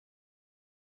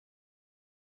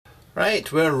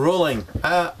Right, we're rolling.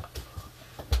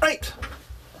 Right,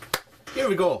 here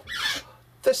we go.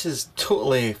 This is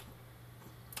totally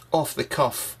off the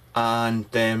cuff, and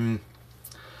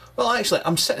well, actually,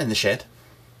 I'm sitting in the shed.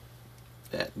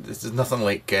 This is nothing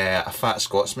like a fat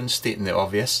Scotsman stating the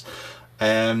obvious.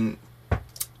 And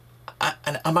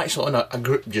I'm actually on a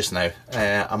group just now.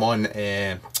 I'm on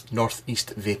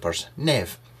Northeast Vapors,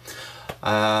 Nev.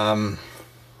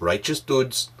 Righteous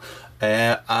dudes.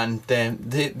 And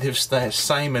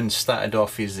Simon started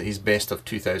off his best of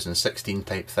 2016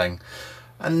 type thing.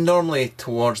 And normally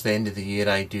towards the end of the year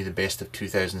I do the best of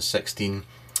 2016.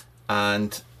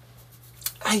 And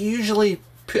I usually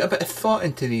put a bit of thought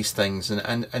into these things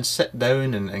and sit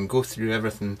down and go through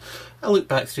everything. I look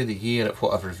back through the year at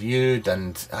what I've reviewed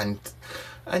and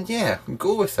yeah,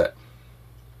 go with it.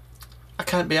 I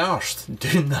can't be arsed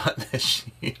doing that this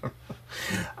year.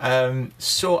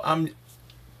 So I'm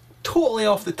totally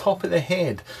off the top of the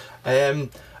head. Can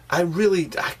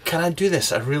I do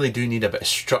this? I really do need a bit of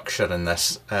structure in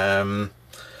this. How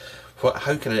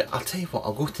can I? I'll tell you what.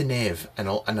 I'll go to Nev and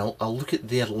I'll look at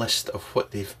their list of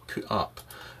what they've put up,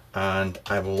 and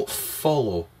I will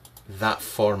follow that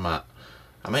format.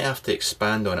 I might have to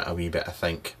expand on it a wee bit, I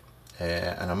think.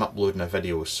 And I'm uploading a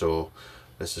video, so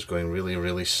this is going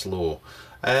really slow.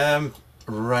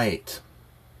 Right.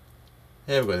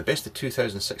 There we go. The best of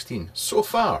 2016 so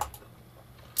far.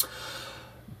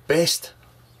 Best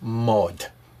mod.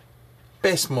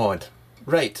 Best mod.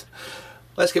 Right.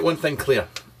 Let's get one thing clear.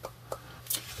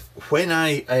 When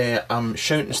I am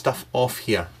shouting stuff off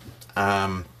here,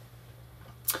 I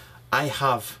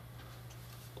have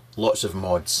lots of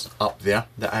mods up there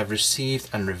that I've received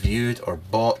and reviewed or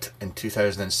bought in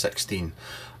 2016.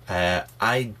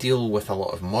 I deal with a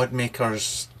lot of mod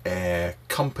makers,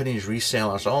 companies,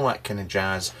 resellers, all that kind of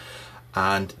jazz,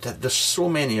 and there's so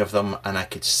many of them, and I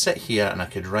could sit here and I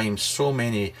could rhyme so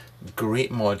many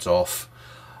great mods off,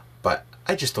 but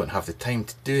I just don't have the time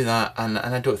to do that, and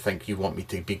I don't think you want me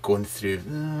to be going through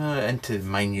into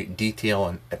minute detail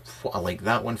on what I like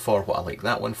that one for, what I like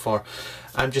that one for.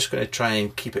 I'm just going to try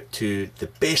and keep it to the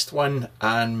best one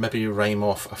and maybe rhyme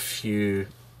off a few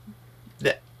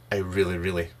that I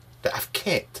really that I've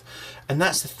kept. And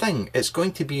that's the thing, it's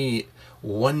going to be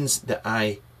ones that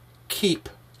I keep,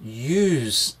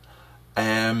 use,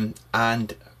 and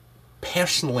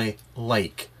personally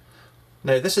like.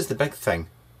 Now this is the big thing.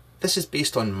 This is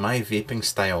based on my vaping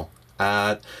style.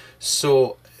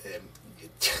 So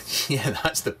yeah,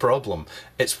 that's the problem.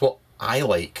 It's what I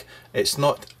like. It's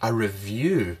not a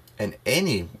review in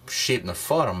any shape nor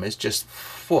form. It's just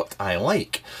what I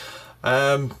like.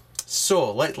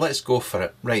 So let's go for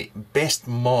it. Right, best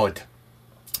mod.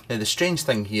 Now the strange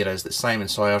thing here is that Simon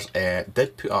Sawyers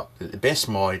did put up that the best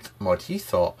mod he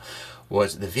thought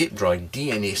was the Vape Droid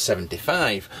DNA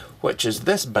 75, which is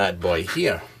this bad boy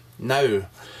here. Now,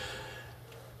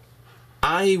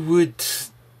 I would,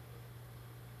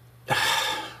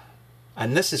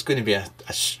 and this is going to be a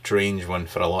strange one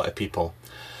for a lot of people,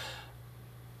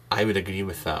 I would agree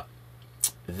with that.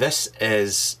 This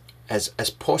has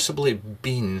possibly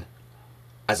been,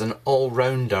 as an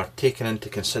all-rounder, taken into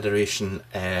consideration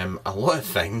a lot of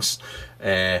things,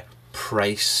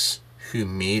 price, who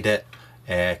made it,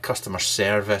 customer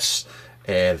service,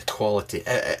 the quality,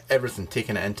 everything,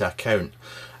 taken it into account.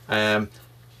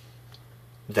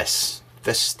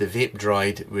 The Vape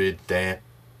Droid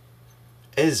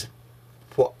is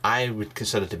what I would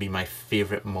consider to be my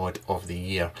favourite mod of the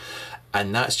year,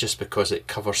 and that's just because it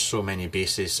covers so many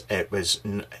bases. It was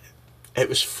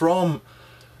from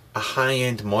a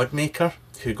high-end mod maker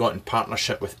who got in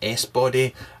partnership with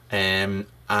S-Body, and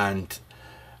I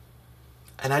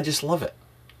just love it.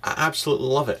 I absolutely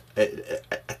love it.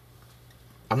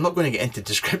 I'm not going to get into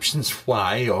descriptions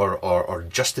why or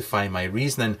justify my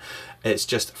reasoning. It's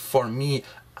just, for me,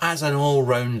 as an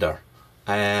all-rounder,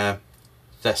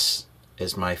 this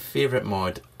is my favourite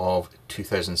mod of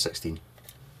 2016.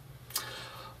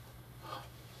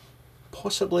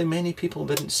 Possibly many people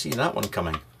didn't see that one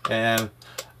coming. I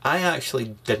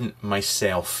actually didn't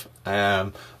myself,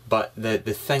 but the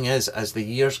thing is, as the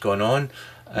year's gone on,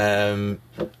 and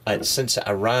since it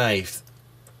arrived,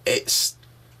 it's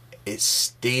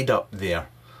stayed up there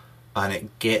and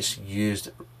it gets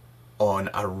used on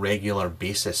a regular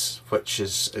basis, which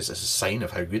is a sign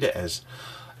of how good it is.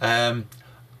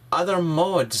 Other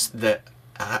mods that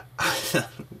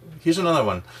here's another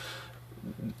one.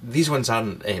 These ones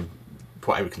aren't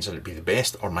what I would consider to be the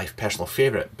best or my personal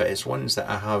favourite, but it's ones that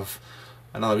I have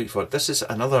another week for. This is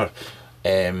another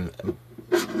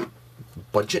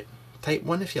budget type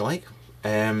one, if you like,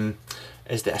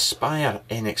 is the Aspire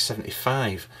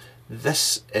NX75.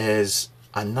 This is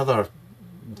another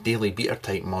daily beater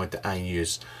type mod that I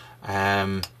use.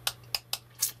 I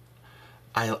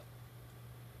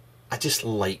just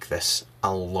like this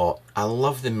a lot. I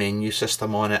love the menu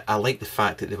system on it. I like the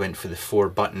fact that they went for the 4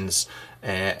 buttons.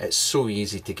 It's so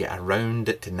easy to get around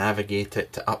it, to navigate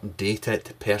it, to update it,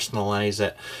 to personalise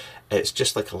it. It's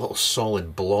just like a little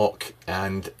solid block,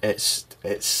 and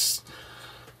it's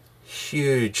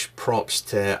huge props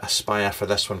to Aspire for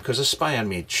this one, because Aspire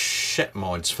made shit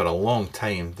mods for a long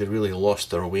time. They really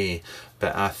lost their way,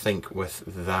 but I think with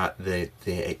that they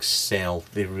excelled.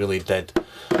 They really did.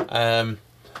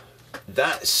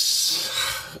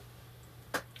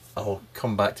 I'll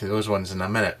come back to those ones in a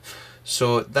minute.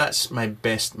 So that's my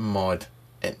best mod.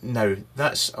 Now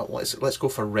that's let's go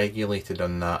for regulated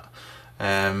on that.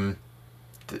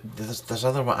 There's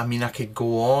other one. I mean, I could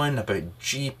go on about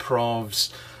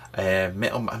G-Provs,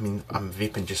 metal. I mean, I'm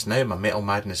vaping just now. My Metal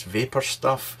Madness vapor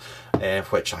stuff,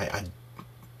 which I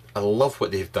love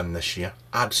what they've done this year.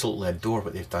 Absolutely adore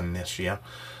what they've done this year.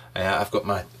 I've got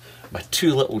my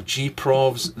 2 little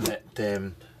G-Provs that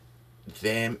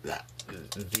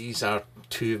these are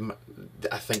 2.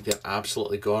 I think they're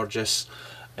absolutely gorgeous.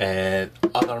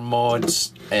 Other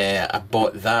mods, I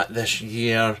bought that this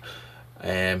year.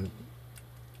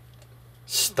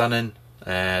 Stunning.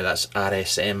 That's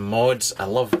RSM mods. I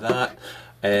love that.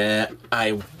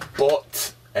 I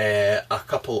bought a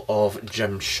couple of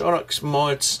Jim Shorrock's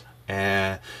mods.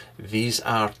 These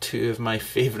are 2 of my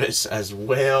favourites as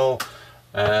well.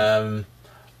 And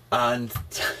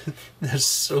there's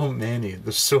so many.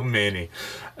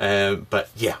 But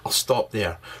yeah, I'll stop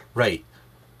there. Right,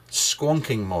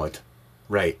 squonking mod.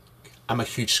 Right, I'm a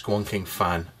huge squonking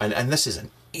fan, and this is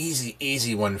an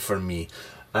easy one for me.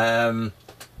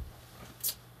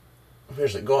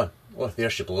 Where's it gone? Oh, there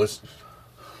she blows.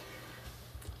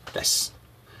 This,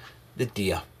 the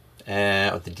DEA,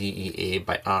 or the DEA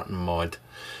by Art and Mod.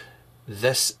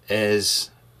 This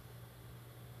is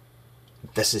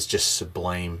just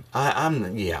sublime. I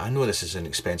know this is an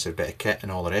expensive bit of kit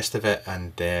and all the rest of it,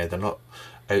 and they're not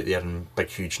out there in big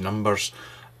huge numbers,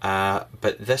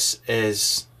 but this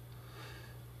is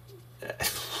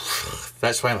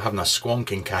that's why I'm having a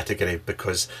squonking category,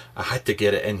 because I had to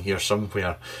get it in here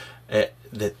somewhere.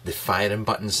 The firing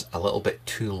button's a little bit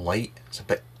too light. It's a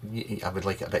bit, I would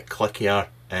like it a bit clickier.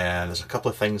 There's a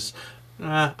couple of things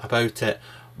about it,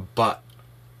 but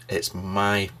it's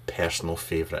my personal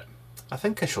favourite. I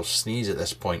think I shall sneeze at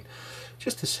this point,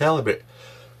 just to celebrate.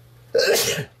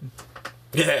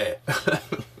 Yeah.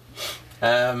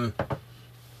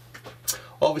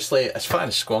 Obviously, as far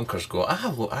as squonkers go,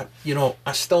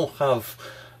 I still have.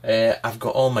 I've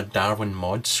got all my Darwin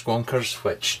mod squonkers,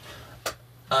 which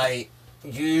I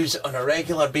use on a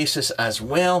regular basis as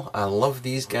well. I love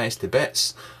these guys to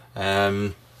bits.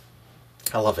 I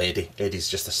love Eddie. Eddie's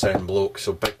just a sound bloke,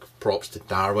 so big props to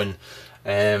Darwin.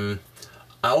 I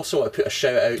also want to put a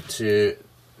shout out to,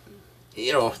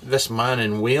 this man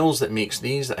in Wales that makes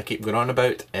these that I keep going on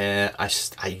about.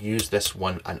 I use this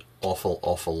one an awful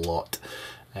lot.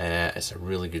 It's a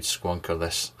really good squonker,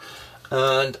 this.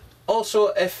 And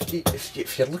also,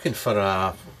 if you're looking for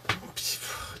a,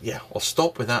 yeah, I'll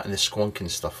stop with that and the squonking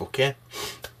stuff, okay?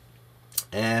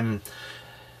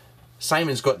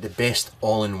 Simon's got the best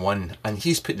all-in-one, and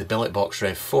he's put the Billet Box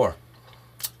Rev 4.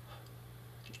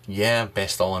 Yeah,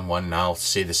 best all-in-one, I'll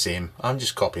say the same. I'm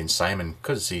just copying Simon,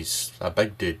 because he's a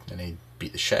big dude, and he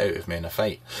beat the shit out of me in a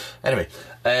fight. Anyway,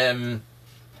 the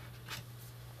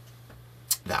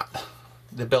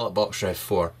Billet Box Rev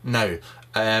 4. Now,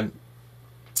 I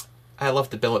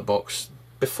loved the Billet Box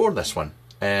before this one.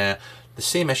 The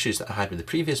same issues that I had with the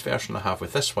previous version I have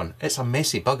with this one. It's a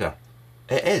messy bugger.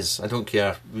 It is. I don't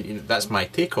care. That's my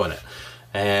take on it.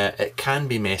 It can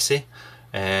be messy.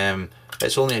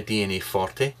 It's only a DNA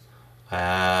 40.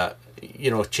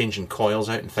 Changing coils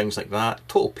out and things like that.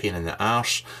 Total pain in the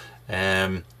arse.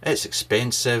 It's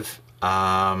expensive,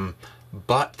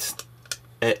 but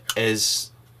it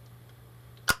is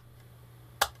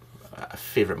a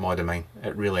favourite mod of mine.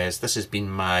 It really is. This has been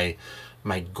my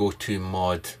go-to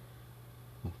mod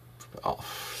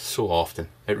so often.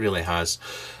 It really has.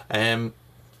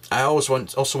 I also want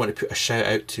to put a shout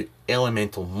out to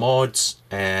Elemental Mods,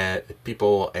 the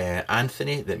people,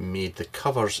 Anthony, that made the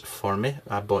covers for me.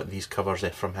 I bought these covers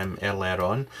from him earlier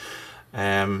on.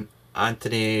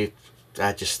 Anthony,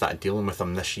 I just started dealing with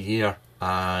him this year,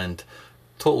 and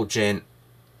total gent.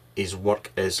 His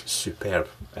work is superb.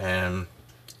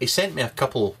 He sent me a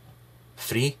couple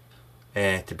free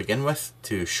to begin with,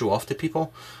 to show off to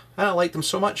people, and I liked them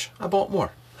so much I bought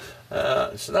more.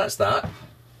 So that's that.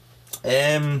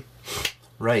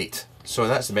 Right, so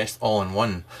that's the best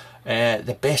all-in-one.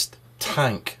 The best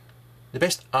tank, the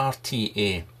best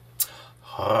RTA.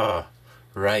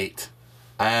 Right.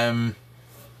 Now,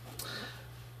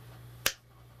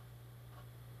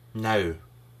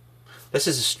 this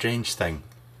is a strange thing.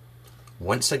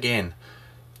 Once again,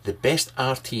 the best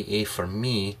RTA for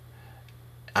me,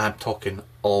 I'm talking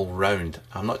all round.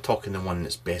 I'm not talking the one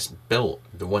that's best built,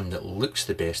 the one that looks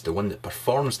the best, the one that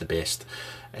performs the best.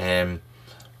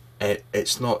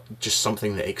 It's not just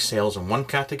something that excels in one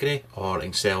category or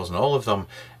excels in all of them.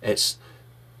 It's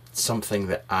something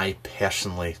that I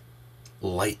personally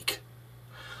like.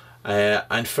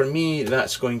 And for me,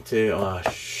 that's going to... oh,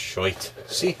 shite.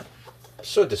 See?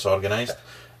 So disorganised.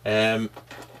 Get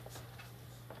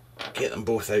them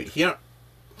both out here.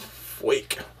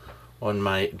 Wake. On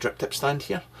my drip tip stand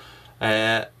here.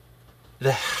 The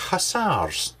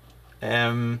Hussars.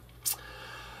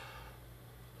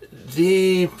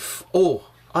 Oh,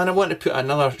 and I want to put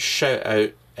another shout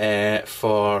out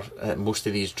for most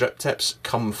of these drip tips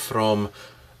come from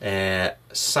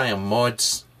Siam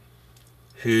Mods,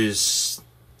 who's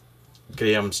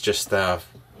Graham's just a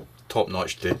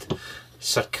top-notch dude.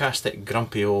 Sarcastic,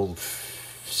 grumpy old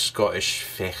Scottish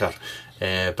fecker.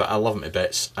 But I love him to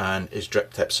bits, and his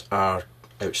drip tips are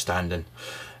outstanding.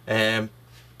 But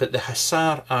the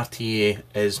Hussar RTA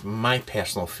is my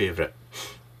personal favourite.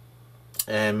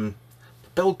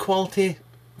 Build quality,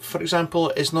 for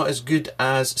example, is not as good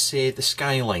as, say, the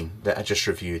Skyline that I just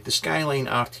reviewed. The Skyline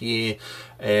RTA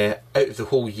out of the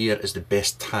whole year is the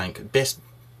best tank, best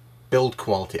build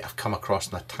quality I've come across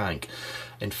in a tank.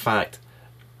 In fact,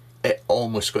 it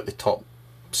almost got the top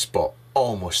spot,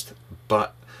 almost,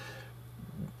 but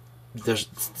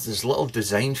there's little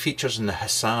design features in the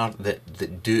Hussar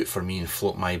that do it for me and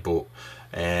float my boat,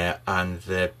 and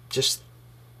just,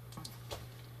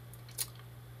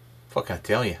 what can I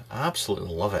tell you, I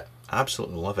absolutely love it,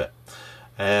 absolutely love it.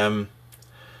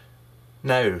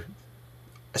 Now,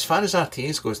 as far as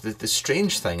RTAs goes, the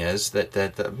strange thing is that,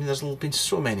 I mean, there's been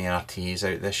so many RTAs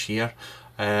out this year.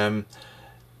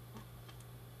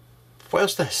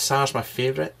 Whilst the Hussar's my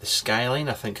favourite, the Skyline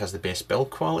I think has the best build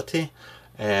quality.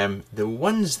 The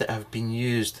ones that have been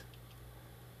used,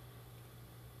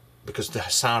 because the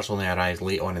Hussars only arrived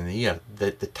late on in the year,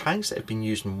 the tanks that have been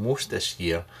used most this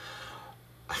year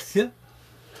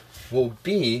will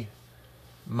be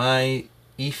my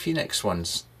E-Phoenix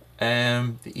ones.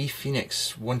 The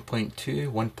E-Phoenix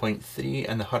 1.2, 1.3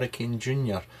 and the Hurricane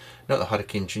Junior. Not the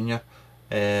Hurricane Junior.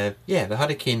 Yeah, the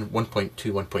Hurricane 1.2,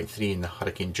 1.3 and the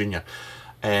Hurricane Junior.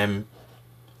 The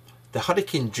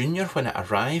Hurricane Junior, when it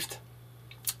arrived,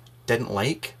 didn't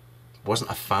like,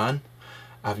 wasn't a fan.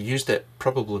 I've used it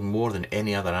probably more than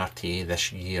any other RTA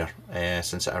this year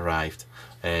since it arrived,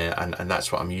 and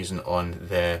that's what I'm using on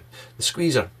the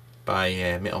Squeezer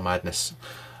by Metal Madness.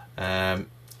 Because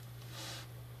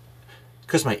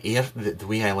my air, the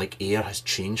way I like air has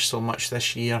changed so much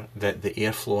this year that the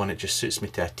airflow on it just suits me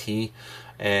to a T.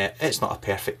 It's not a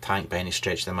perfect tank by any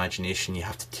stretch of the imagination. You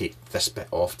have to take this bit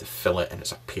off to fill it, and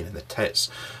it's a pain in the tits,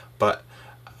 but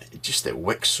it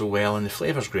wicks so well and the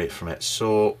flavour's great from it.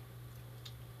 So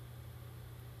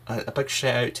a big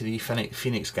shout out to the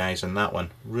Phoenix guys on that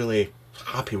one. Really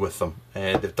happy with them.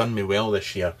 They've done me well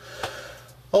this year.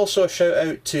 Also a shout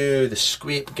out to the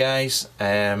Squape guys,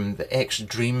 the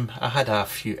X-Dream. I had a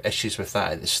few issues with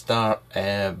that at the start,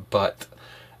 but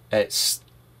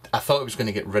I thought I was going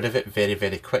to get rid of it very,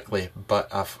 very quickly,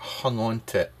 but I've hung on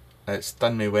to it. It's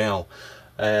done me well.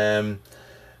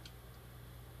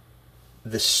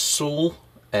 The Soul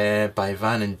by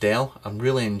Van and Dell, I'm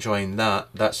really enjoying that.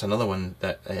 That's another one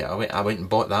that I went and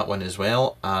bought that one as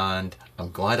well, and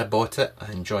I'm glad I bought it.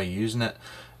 I enjoy using it.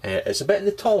 It's a bit on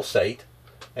the tall side,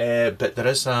 but there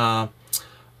is a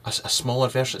smaller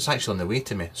version. It's actually on the way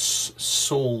to me.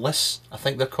 Soulless, I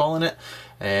think they're calling it,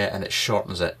 and it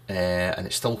shortens it, and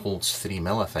it still holds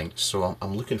 3mm, I think. So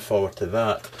I'm looking forward to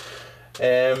that.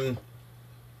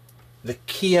 The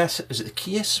Kias, is it the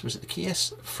Kias? Was it the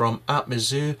Kias from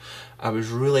Atmazoo? I was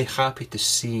really happy to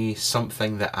see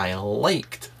something that I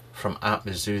liked from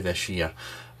Atmazoo this year,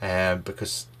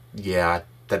 because yeah, I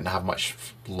didn't have much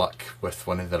luck with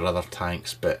one of their other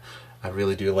tanks, but I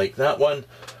really do like that one.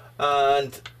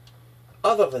 And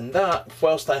other than that,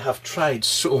 whilst I have tried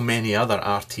so many other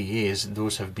RTAs,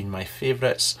 those have been my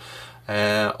favourites.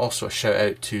 Also a shout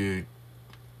out to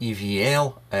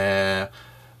EVL.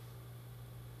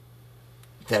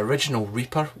 The original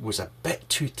Reaper was a bit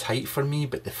too tight for me,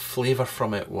 but the flavour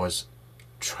from it was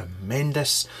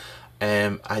tremendous.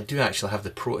 I do actually have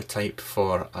the prototype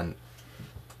for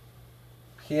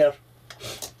here.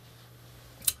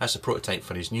 That's the prototype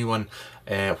for his new one,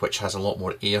 which has a lot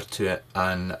more air to it,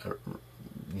 and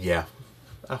yeah,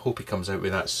 I hope he comes out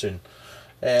with that soon.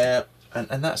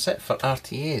 And that's it for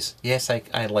RTAs. Yes,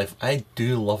 I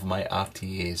do love my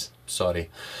RTAs. Sorry.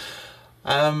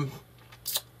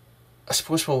 I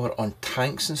suppose while we're on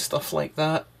tanks and stuff like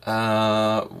that,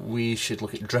 we should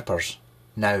look at drippers.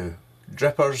 Now,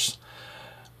 drippers,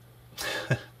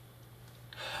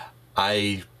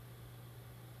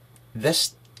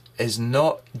 this is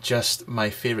not just my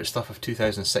favourite stuff of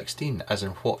 2016, as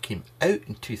in what came out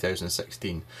in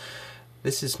 2016.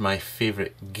 This is my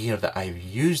favourite gear that I've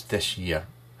used this year.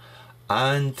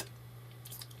 And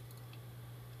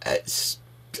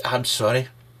I'm sorry,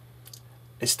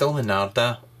 it's still the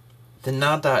Narda. The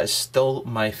Narda is still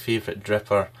my favourite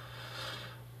dripper,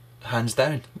 hands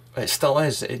down. It still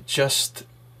is. It just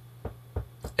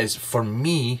is, for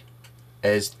me,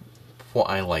 is what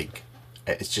I like.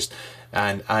 It's just,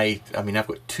 and I mean, I've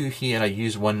got two here. I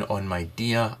use one on my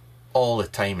Dia all the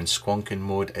time in squonking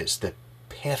mode. It's the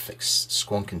perfect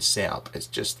squonking setup. It's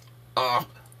just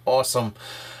awesome.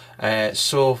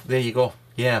 So there you go.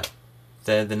 Yeah,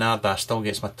 the Narda still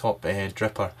gets my top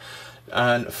dripper.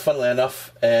 And funnily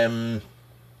enough, yeah,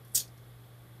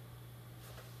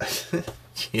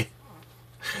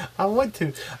 I want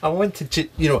to,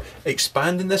 you know,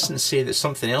 expand on this and say that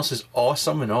something else is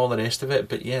awesome and all the rest of it.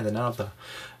 But yeah, the Narda.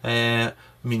 I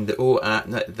mean, the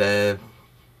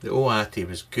Oati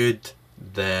was good.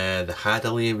 The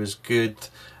Hadley was good.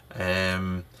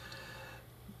 The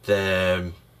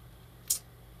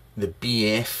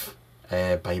BF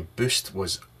by Boost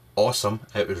was awesome.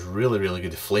 It was really, really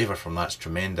good. The flavour from that's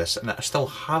tremendous, and I still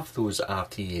have those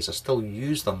RTAs. I still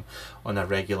use them on a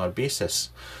regular basis.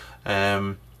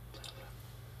 But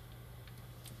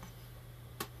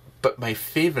my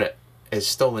favourite is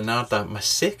still the Narda. My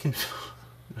second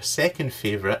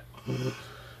favourite.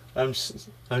 I'm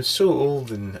so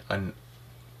old and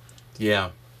yeah.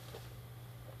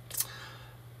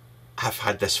 I've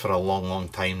had this for a long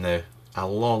time now. A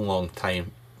long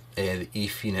time. The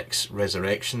E-Phoenix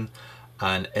Resurrection,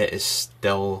 and it is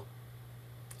still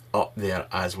up there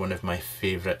as one of my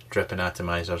favourite dripping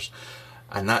atomizers.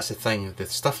 And that's the thing, the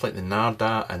stuff like the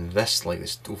Narda and this, like,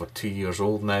 it's over 2 years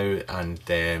old now, and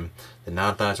the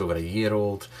Narda is over a year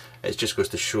old. It just goes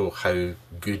to show how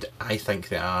good I think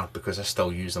they are, because I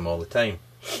still use them all the time.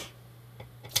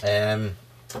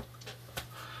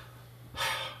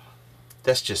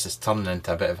 This just is turning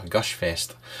into a bit of a gush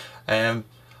fest.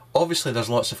 Obviously there's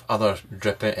lots of other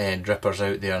drippers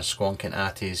out there, and squonking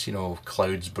atties, you know,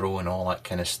 Clouds Bro and all that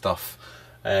kind of stuff.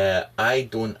 I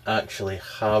don't actually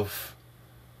have...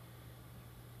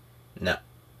 Nah.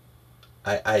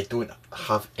 I don't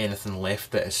have anything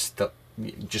left that is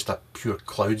just a pure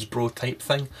Clouds Bro type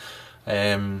thing.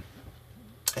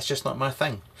 It's just not my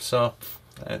thing. So,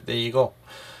 there you go.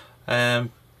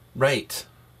 Right.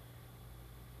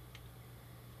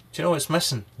 Do you know what's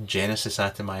missing? Genesis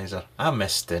Atomizer. I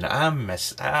missed it.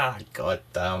 God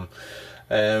damn.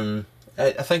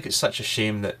 I think it's such a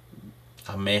shame that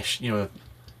a mesh, you know,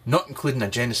 not including a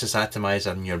Genesis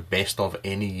Atomizer in your best of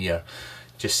any year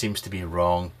just seems to be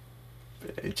wrong.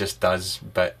 It just does,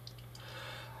 but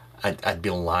I'd be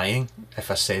lying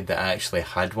if I said that I actually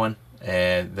had one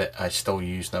that I still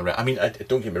use now. I mean,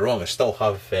 don't get me wrong, I still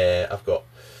have, I've got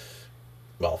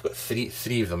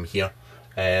three of them here.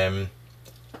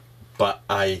 But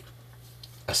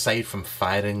aside from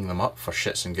firing them up for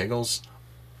shits and giggles,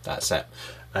 that's it.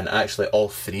 And actually all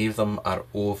three of them are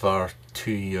over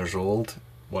 2 years old.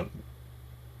 One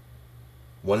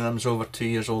of them's over 2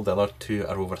 years old, the other two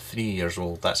are over 3 years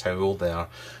old. That's how old they are.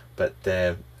 But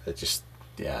it just,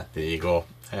 yeah, there you go.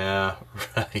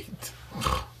 Right.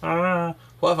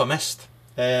 What have I missed?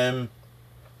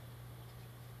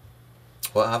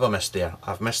 What have I missed there?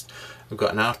 I've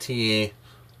got an RTA,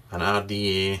 an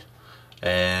RDA,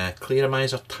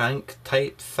 clearamizer tank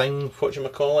type thing,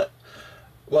 whatchamacallit.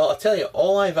 Well, I tell you,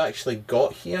 all I've actually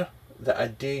got here that I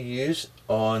do use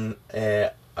on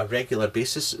a regular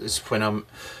basis is when I'm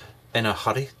in a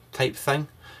hurry type thing,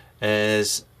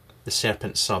 is the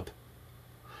Serpent Sub.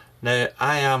 Now,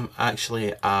 I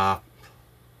actually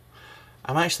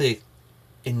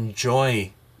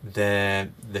enjoy the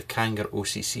Kanger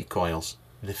OCC coils,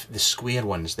 the square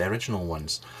ones, the original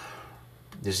ones.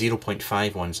 The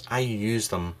 0.5 ones, I use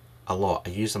them a lot. I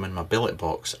use them in my billet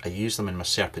box, I use them in my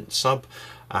Serpent Sub.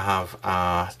 I have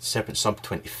a Serpent Sub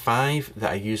 25 that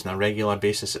I use on a regular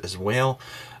basis as well.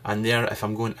 And there, if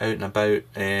I'm going out and about,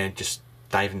 just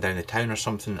diving down the town or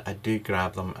something, I do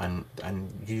grab them and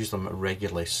use them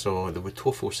regularly. So the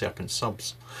Wotofo Serpent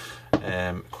Subs,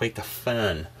 quite a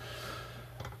fan.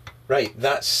 Right,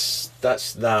 that's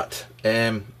that.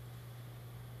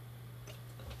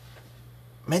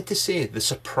 meant to say, the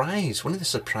surprise, one of the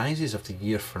surprises of the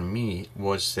year for me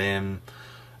was, and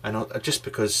just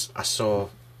because I saw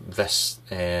this,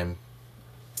 the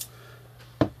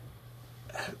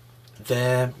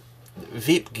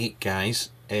Vape Geek guys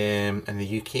in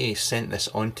the UK sent this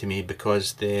on to me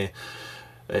because they,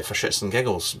 for shits and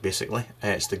giggles basically,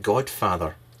 it's the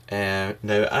Godfather. Now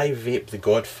I vape the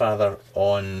Godfather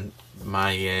on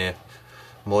my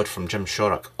mod from Jim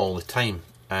Shorrock all the time,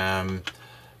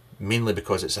 mainly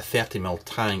because it's a 30mm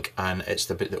tank and it's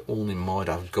about the only mod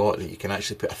I've got that you can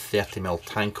actually put a 30mm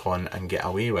tank on and get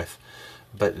away with.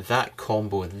 But that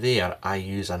combo there I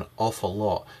use an awful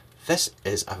lot. This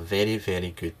is a very,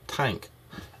 very good tank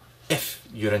if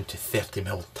you're into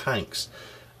 30mm tanks.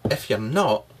 If you're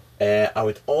not, I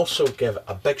would also give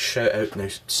a big shout out now.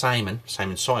 Simon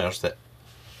Sawyers, that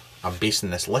I'm basing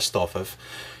this list off of,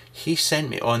 he sent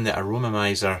me on the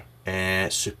Aromamizer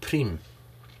Supreme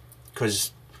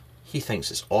because he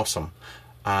thinks it's awesome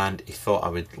and he thought I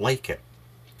would like it.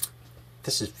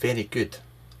 This is very good.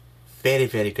 Very,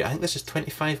 very good. I think this is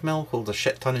 25mm, holds a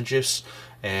shit ton of juice.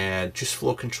 Juice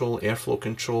flow control, airflow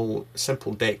control,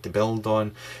 simple deck to build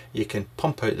on. You can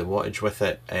pump out the wattage with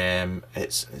it.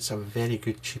 It's a very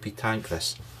good cheapy tank,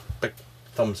 this. Big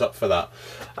thumbs up for that.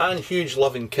 And huge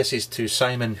loving kisses to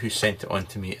Simon who sent it on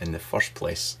to me in the first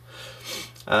place.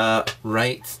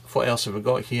 Right, what else have we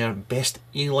got here? Best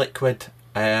e-liquid.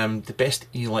 The best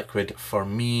e-liquid for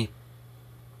me,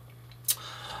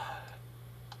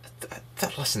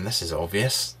 listen, this is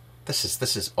obvious. This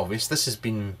is obvious. This has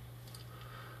been,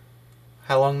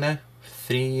 how long now?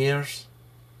 3 years?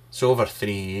 It's over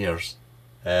 3 years.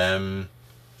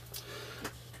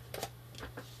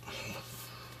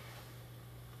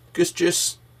 Goose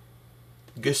Juice,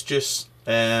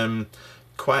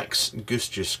 Quacks, Goose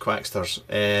Juice, Quacksters.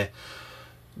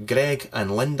 Greg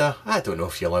and Linda, I don't know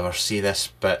if you'll ever see this,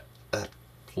 but I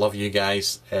love you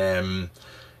guys.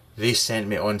 They sent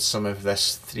me on some of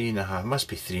this must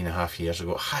be 3.5 years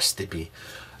ago, it has to be.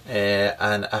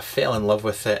 And I fell in love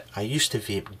with it. I used to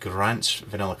vape Grant's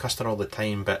Vanilla Custard all the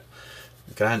time, but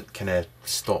Grant kind of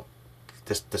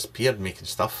disappeared making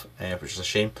stuff, which is a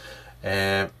shame.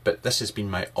 But this has been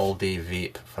my all-day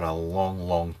vape for a long,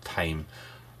 long time,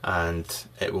 and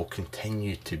it will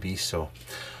continue to be so.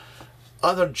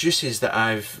 Other juices that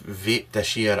I've vaped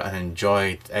this year and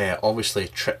enjoyed, obviously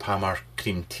Trip Hammer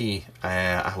Cream Tea.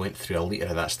 I went through a litre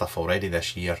of that stuff already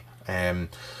this year.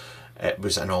 It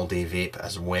was an all-day vape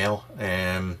as well.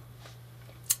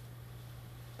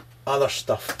 Other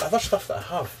stuff that I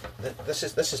have. This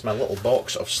is my little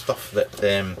box of stuff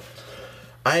that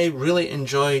I really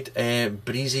enjoyed.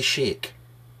 Breezy Shake.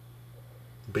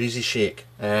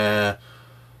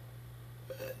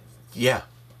 Yeah.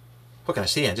 What can I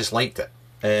say? I just liked it.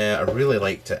 I really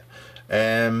liked it.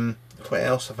 What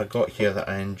else have I got here that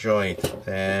I enjoyed?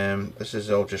 This is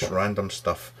all just random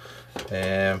stuff.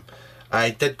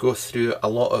 I did go through a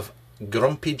lot of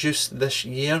Grumpy Juice this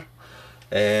year.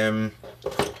 I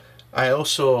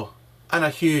also, and a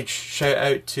huge shout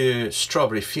out to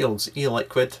Strawberry Fields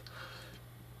e-liquid.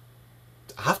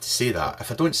 I have to say that.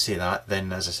 If I don't say that,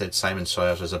 then as I said, Simon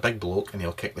Sawyers is a big bloke and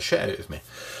he'll kick the shit out of me.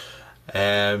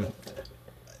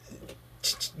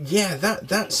 Yeah,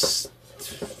 that's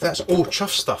oh,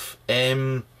 Chuff Stuff.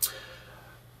 Heather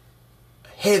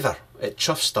at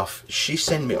Chuff Stuff, she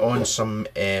sent me on some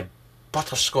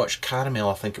butterscotch caramel,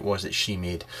 I think it was, that she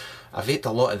made. I've ate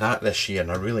a lot of that this year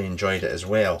and I really enjoyed it as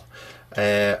well.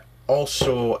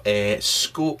 Also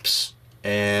Scopes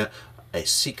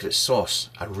Secret Sauce,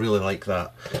 I really like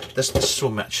that. There's so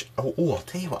much. Oh, I'll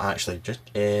tell you what, actually just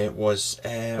was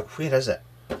where is it?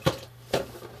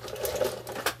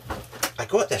 I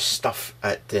got this stuff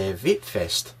at Vape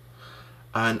Fest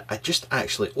and I just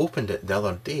actually opened it the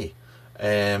other day.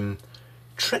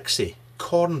 Trixie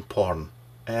Corn Porn.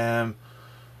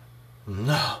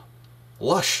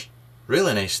 Lush,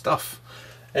 really nice stuff.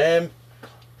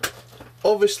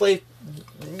 Obviously,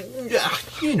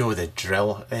 you know the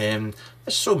drill. There's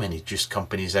so many juice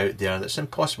companies out there that it's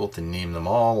impossible to name them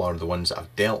all, or the ones that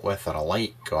I've dealt with or I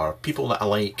like, or people that I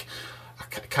like. I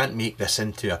can't make this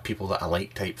into a people that I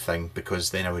like type thing, because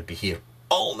then I would be here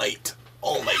all night.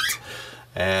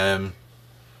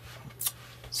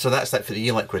 So that's that for the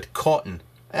e-liquid. Cotton.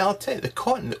 I'll tell you,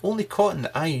 the only cotton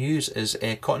that I use is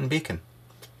cotton bacon.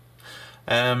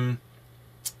 Cotton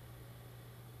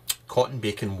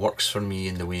bacon works for me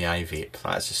in the way I vape.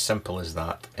 That's as simple as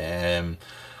that.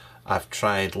 I've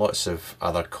tried lots of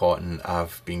other cotton.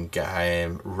 I've been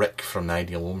Rick from the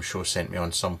Ideal Home Show sent me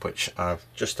on some, which I've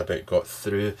just about got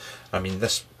through. I mean,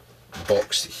 this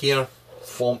box here,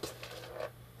 full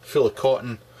of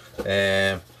cotton.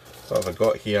 What have I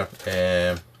got here?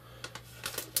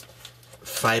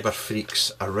 Fiber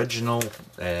Freaks Original.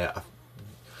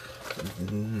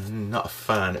 Not a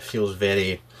fan. It feels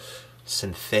very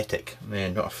synthetic.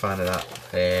 Not a fan of that.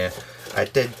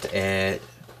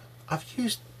 I've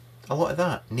used a lot of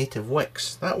that. Native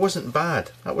Wicks. That wasn't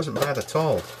bad. That wasn't bad at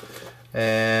all.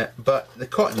 But the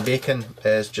cotton bacon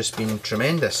has just been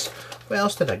tremendous. What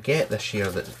else did I get this year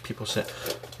that people said?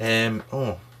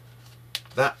 Oh,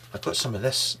 that I got some of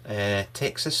this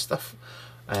Texas stuff.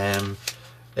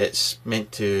 It's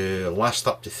meant to last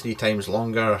up to 3 times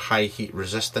longer, high heat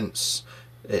resistance.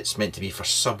 It's meant to be for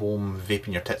sub-ohm,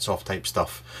 vaping your tits off type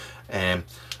stuff.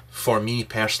 For me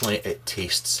personally, it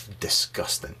tastes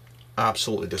disgusting,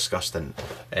 absolutely disgusting.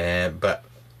 But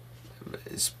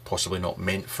it's possibly not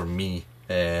meant for me.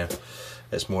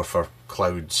 It's more for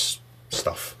clouds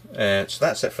stuff. So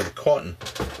that's it for the cotton.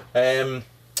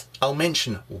 I'll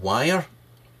mention wire.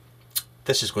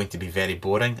 This is going to be very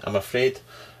boring, I'm afraid.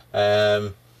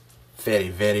 Very,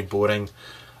 very boring.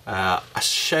 A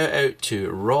shout out to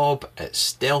Rob at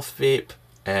Stealth Vape.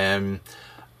 I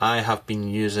have been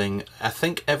using, I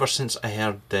think ever since I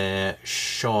heard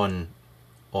Sean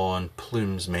on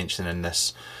Plumes mentioning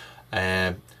this,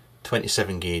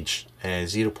 27 gauge,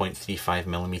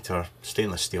 0.35mm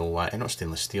stainless steel wire, not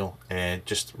stainless steel,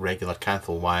 just regular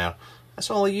Canthal wire.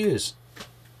 That's all I use.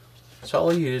 That's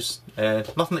all I use.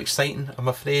 Nothing exciting, I'm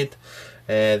afraid.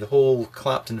 The whole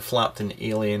Clapton Flapton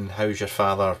alien, how's your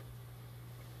father?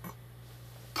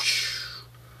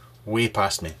 Way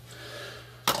past me.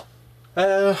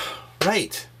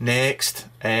 Right, next.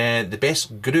 The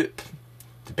best group.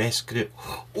 The best group.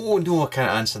 Oh no, I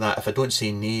can't answer that if I don't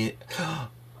say nay.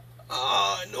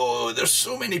 Ah no, there's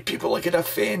so many people I could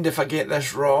offend if I get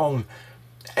this wrong.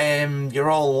 You're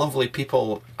all lovely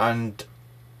people and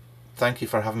thank you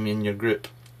for having me in your group.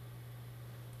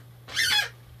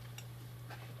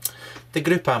 The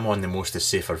group I'm on the most is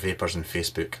Safer Vapors on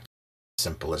Facebook.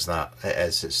 Simple as that. It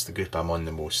is. It's the group I'm on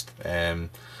the most.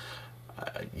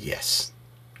 Yes,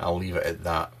 I'll leave it at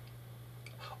that.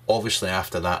 Obviously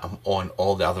after that I'm on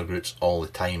all the other groups all the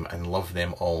time and love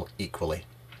them all equally.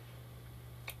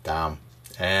 Damn.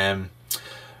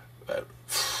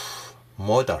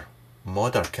 Modder.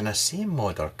 Modder. Can I say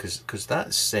modder? Because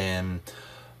that's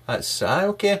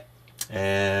okay.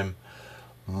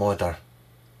 Modder.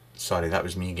 Sorry, that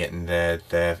was me getting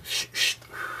the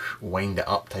wind it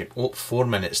up type. Oh, 4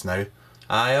 minutes now.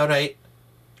 Aye, alright.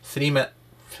 3 minutes.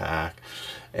 Fuck.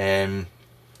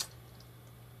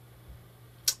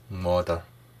 Modder.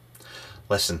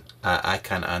 Listen, I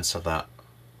can't answer that.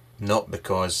 Not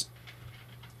because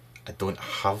I don't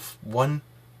have one.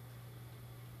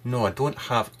 No, I don't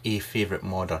have a favourite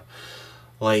modder.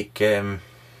 Like,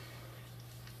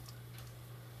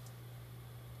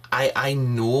 I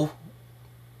know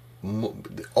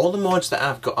all the mods that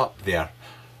I've got up there.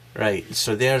 Right,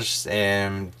 so there's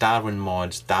Darwin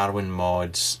mods,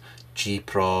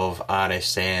 Gprov,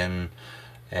 RSM,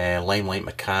 Limelight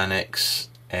Mechanics.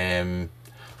 Oh,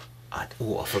 I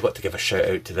forgot to give a shout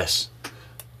out to this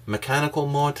mechanical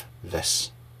mod.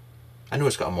 This, I know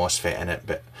it's got a MOSFET in it,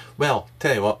 but well,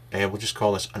 tell you what, we'll just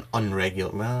call this an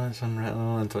unregular. Well, it's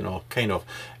unregular. I don't know. Kind of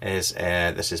is.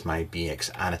 This is my BX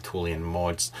Anatolian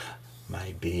mods,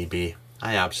 my baby.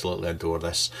 I absolutely adore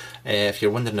this. If you're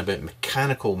wondering about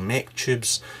mechanical mech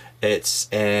tubes, it's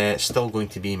still going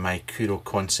to be my Kuro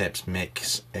Concepts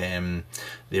mechs. They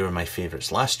were my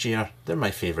favourites last year. They're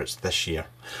my favourites this year.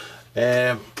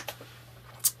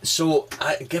 So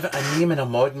I give it a name and a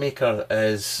mod maker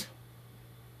is,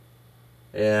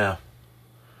 yeah,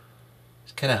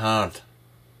 it's kind of hard.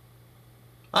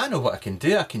 I know what I can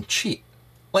do. I can cheat.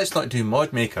 Let's not do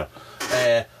mod maker.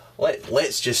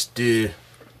 Let's just do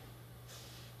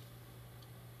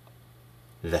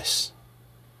this.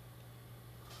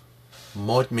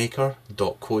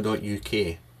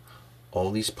 modmaker.co.uk.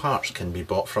 All these parts can be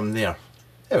bought from there.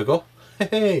 There we go.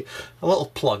 Hey, a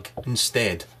little plug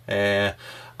instead. And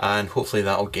hopefully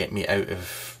that'll get me out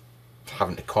of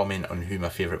having to comment on who my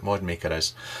favourite mod maker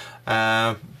is.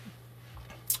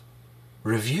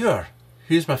 Reviewer.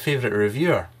 Who's my favourite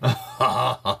reviewer?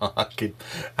 I could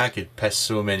piss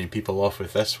so many people off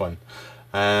with this one.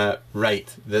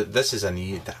 Right, this is a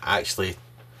need that actually.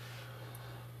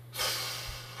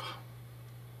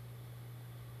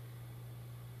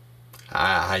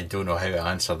 I don't know how to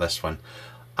answer this one.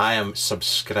 I am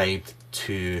subscribed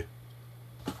to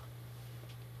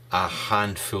a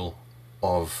handful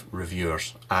of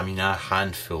reviewers. I mean a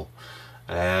handful.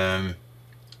 And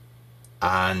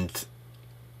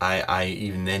I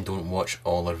even then don't watch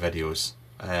all their videos.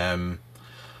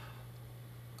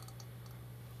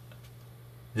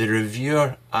 The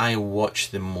reviewer I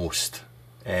watch the most,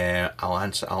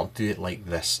 I'll do it like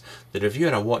this. The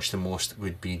reviewer I watch the most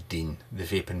would be Dean, the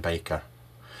vaping biker.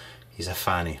 He's a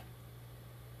fanny.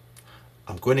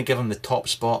 I'm going to give him the top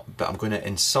spot, but I'm going to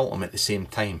insult him at the same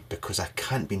time, because I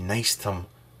can't be nice to him.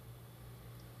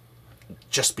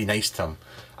 Just be nice to him.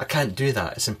 I can't do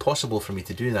that. It's impossible for me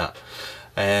to do that.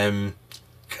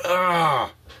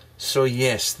 So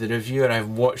yes, the reviewer I've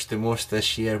watched the most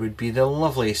this year would be the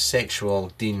lovely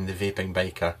sexual Dean, the vaping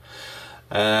biker.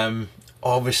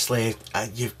 Obviously,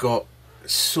 you've got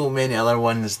so many other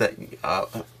ones that,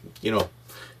 you know,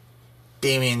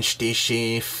 Damien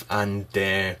Staysafe and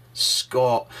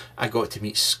Scott. I got to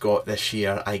meet Scott this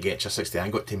year. I Get Your 60. I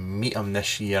got to meet him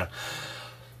this year.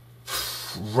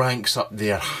 Ranks up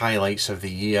there, highlights of the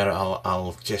year.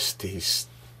 He's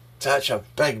such a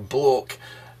big bloke.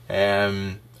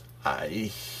 Yeah,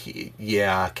 I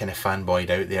kind of fanboyed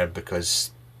out there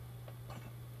because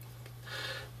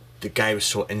the guy was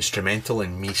so instrumental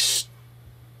in me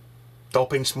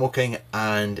stopping smoking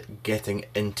and getting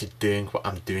into doing what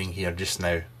I'm doing here just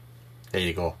now. There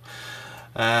you go.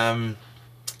 Yeah,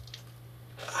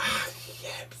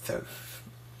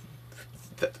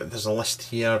 there's a list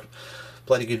here.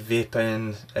 Bloody Good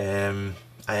Vaping,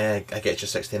 I Get You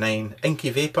 69, Inky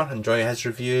Vapor, enjoy his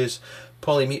reviews,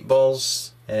 Polly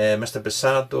Meatballs, Mr.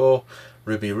 Bissardo,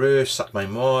 Ruby Roo, Suck My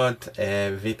Mod,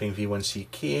 Vaping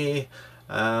V1CK.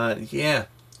 Yeah,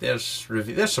 there's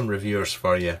some reviewers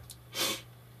for you.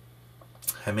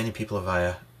 How many people have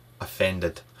I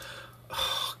offended?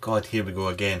 Oh God, here we go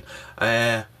again.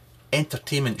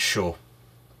 Entertainment show.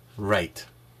 Right.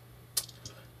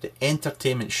 The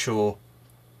entertainment show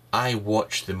I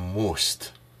watch the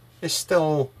most is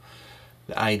still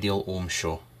the Ideal Ohm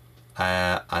Show.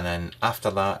 And then after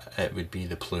that it would be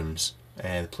the Plumes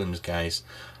guys.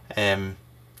 Yeah,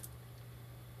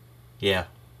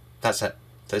 that's it.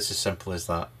 That's as simple as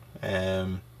that.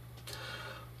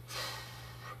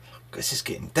 This is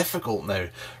getting difficult now.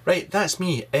 Right, that's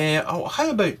me. How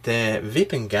about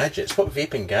vaping gadgets? What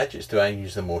vaping gadgets do I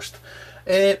use the most?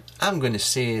 I'm going to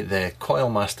say the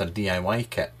Coilmaster DIY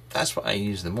kit. That's what I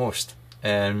use the most.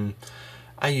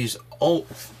 I use all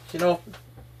the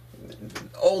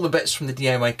bits from the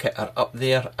DIY kit are up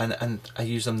there, and I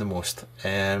use them the most.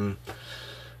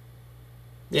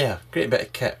 Yeah, great bit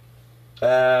of kit.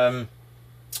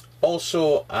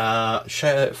 Also,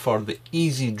 shout out for the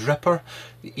Easy Dripper.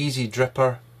 The Easy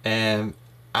Dripper,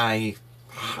 I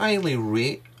highly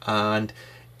rate, and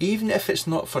even if it's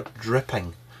not for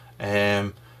dripping,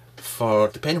 for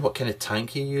depending what kind of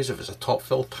tank you use, if it's a top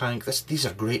fill tank, these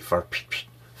are great for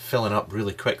filling up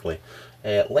really quickly.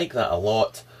 Like that a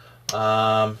lot.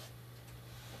 Oh,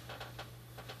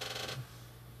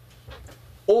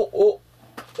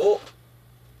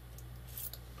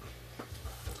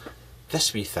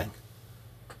 this wee thing.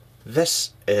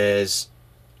 This is,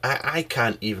 I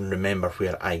can't even remember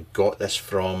where I got this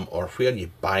from or where you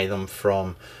buy them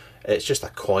from. It's just a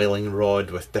coiling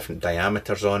rod with different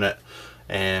diameters on it.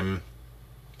 I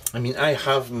mean, I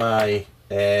have my,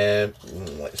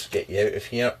 let's get you out of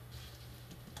here.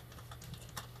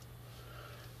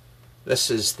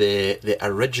 This is the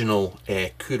original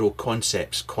Kuro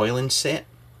Concepts coiling set.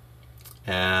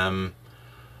 I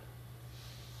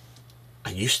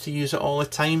used to use it all the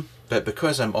time, but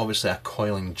because I'm obviously a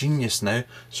coiling genius now,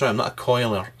 sorry, I'm not a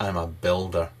coiler, I'm a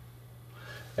builder.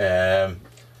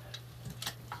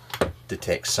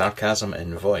 Detect sarcasm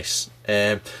in voice.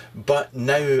 But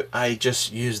now I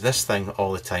just use this thing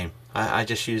all the time. I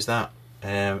just use that.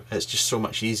 It's just so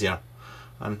much easier,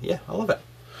 and yeah, I love it.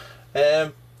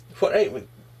 What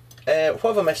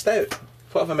have I missed out?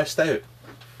 What have I missed out?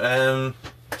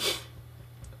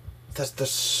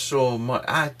 There's so much.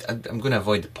 I'm going to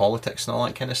avoid the politics and all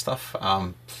that kind of stuff.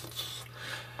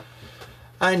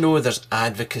 I know there's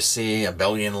advocacy, a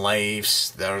billion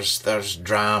lives, there's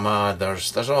drama,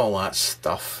 there's all that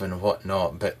stuff and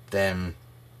whatnot, but I'm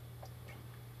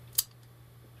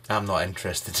not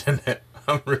interested in it.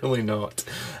 I'm really not.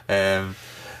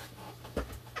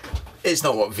 It's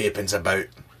not what vaping's about.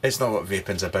 It's not what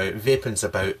vaping's about. Vaping's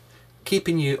about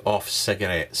keeping you off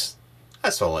cigarettes.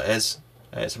 That's all it is.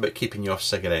 It's about keeping you off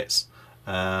cigarettes.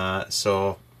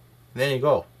 So there you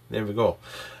go. There we go.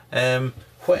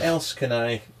 What else can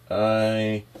I?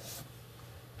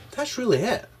 That's really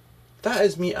it. That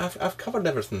is me. I've covered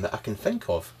everything that I can think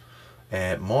of.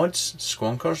 Mods,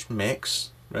 squonkers, mechs,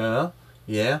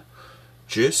 yeah,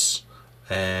 juice,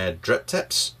 drip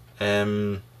tips.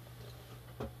 I've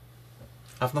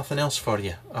nothing else for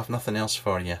you. I've nothing else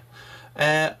for you.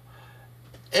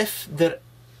 If there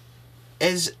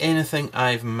is anything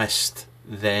I've missed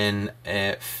then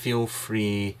feel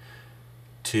free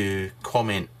to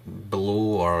comment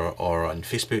below or on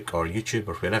Facebook or YouTube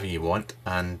or wherever you want,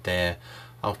 and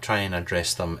I'll try and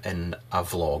address them in a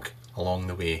vlog along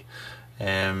the way.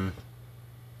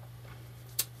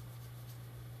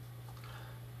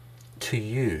 To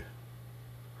you,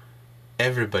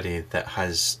 everybody that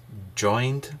has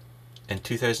joined in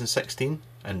 2016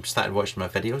 and started watching my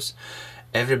videos,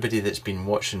 everybody that's been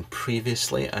watching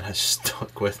previously and has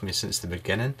stuck with me since the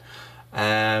beginning,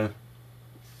 thank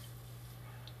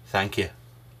you.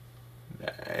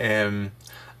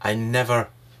 I never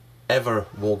ever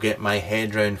will get my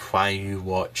head around why you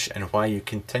watch and why you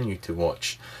continue to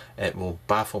watch. It will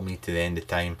baffle me to the end of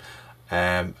time,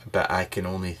 but I can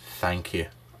only thank you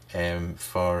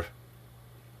for,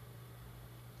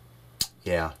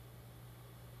 yeah,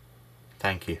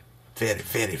 thank you very,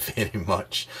 very, very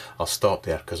much. I'll stop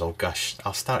there because I'll gush.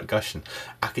 I'll start gushing.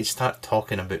 I could start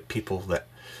talking about people that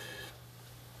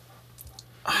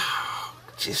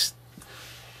just,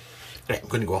 right, I'm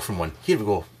going to go off on one. Here we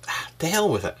go. To hell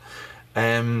with it.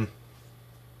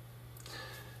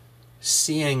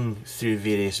 Seeing through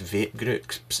various vape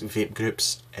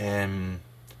groups,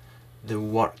 the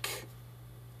work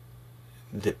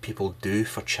that people do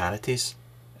for charities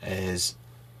is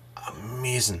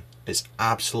amazing. It's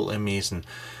absolutely amazing.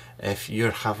 If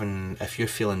you're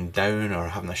feeling down or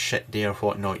having a shit day or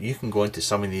whatnot, you can go into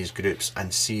some of these groups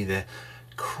and see the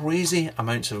crazy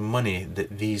amounts of money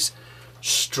that these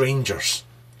strangers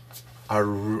are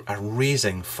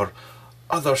raising for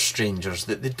other strangers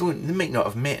that they might not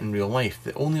have met in real life,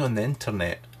 that only on the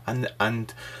internet,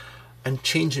 and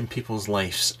changing people's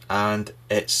lives. And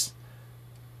it's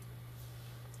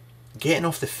getting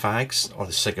off the fags or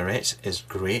the cigarettes is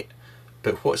great,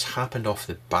 but what's happened off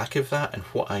the back of that and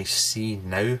what I see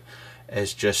now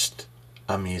is just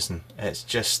amazing. It's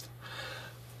just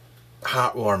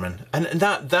heartwarming, and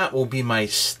that will be my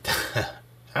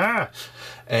my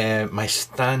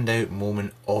standout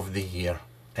moment of the year.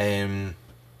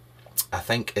 I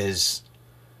think is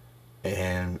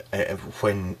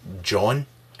when John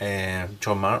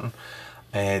Martin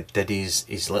did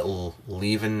his little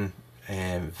leaving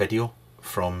video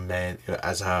from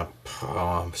as a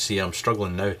see, I'm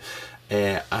struggling now,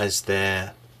 as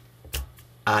the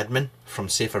admin from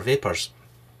Safer Vapors.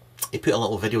 He put a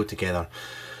little video together,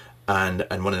 and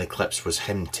one of the clips was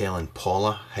him telling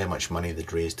Paula how much money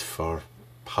they'd raised for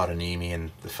her and Amy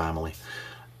and the family.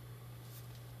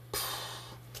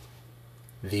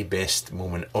 The best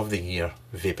moment of the year,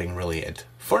 vaping related,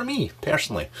 for me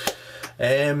personally.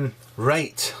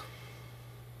 Right,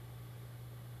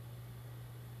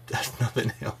 there's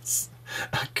nothing else.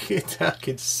 I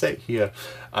could sit here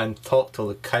and talk till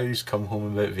the cows come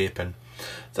home about vaping.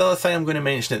 The other thing I'm going to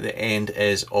mention at the end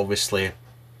is, obviously,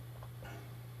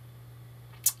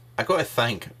 I got to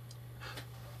thank,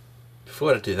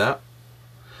 before I do that,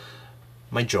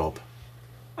 my job.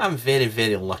 I'm very,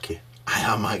 very lucky. I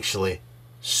am actually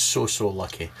so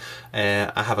lucky.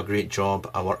 I have a great job.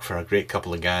 I work for a great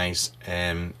couple of guys.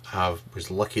 I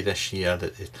was lucky this year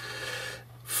that they,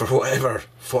 for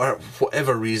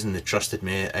whatever reason, they trusted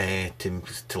me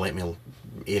to let me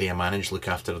area manage, look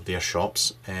after their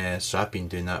shops. So I've been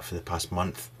doing that for the past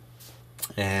month,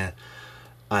 and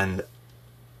I'm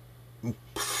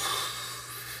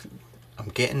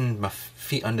getting my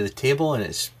feet under the table, and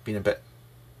it's been a bit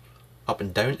up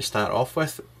and down to start off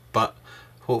with, but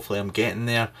hopefully I'm getting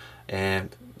there.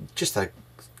 Just a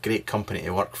great company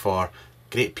to work for,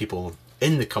 great people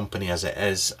in the company as it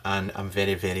is, and I'm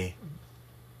very, very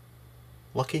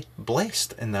lucky,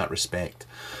 blessed in that respect.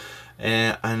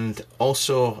 And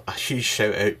also a huge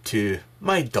shout out to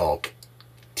my dog,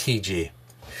 TJ,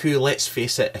 who, let's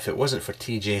face it, if it wasn't for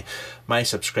TJ, my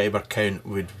subscriber count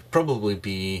would probably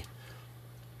be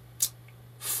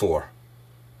 4.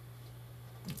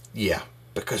 Yeah,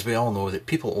 because we all know that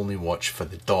people only watch for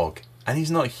the dog, and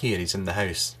he's not here, he's in the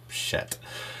house. Shit.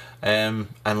 And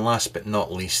last but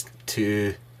not least,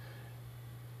 to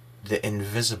the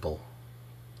invisible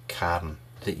Karen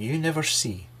that you never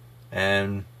see.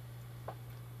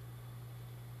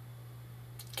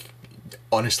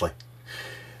 Honestly,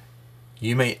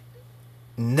 you might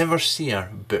never see her,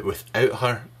 but without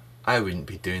her I wouldn't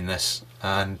be doing this,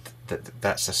 and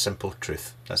that's a simple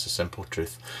truth. That's a simple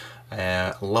truth.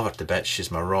 I love her to bits.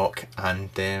 She's my rock, and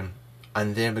there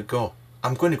we go.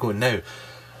 I'm going to go now.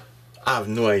 I have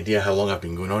no idea how long I've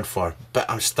been going on for, but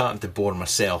I'm starting to bore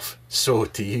myself. So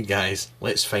to you guys,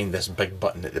 let's find this big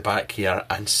button at the back here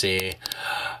and say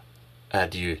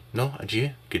adieu. No,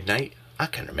 adieu? Good night? I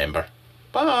can't remember.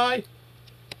 Bye!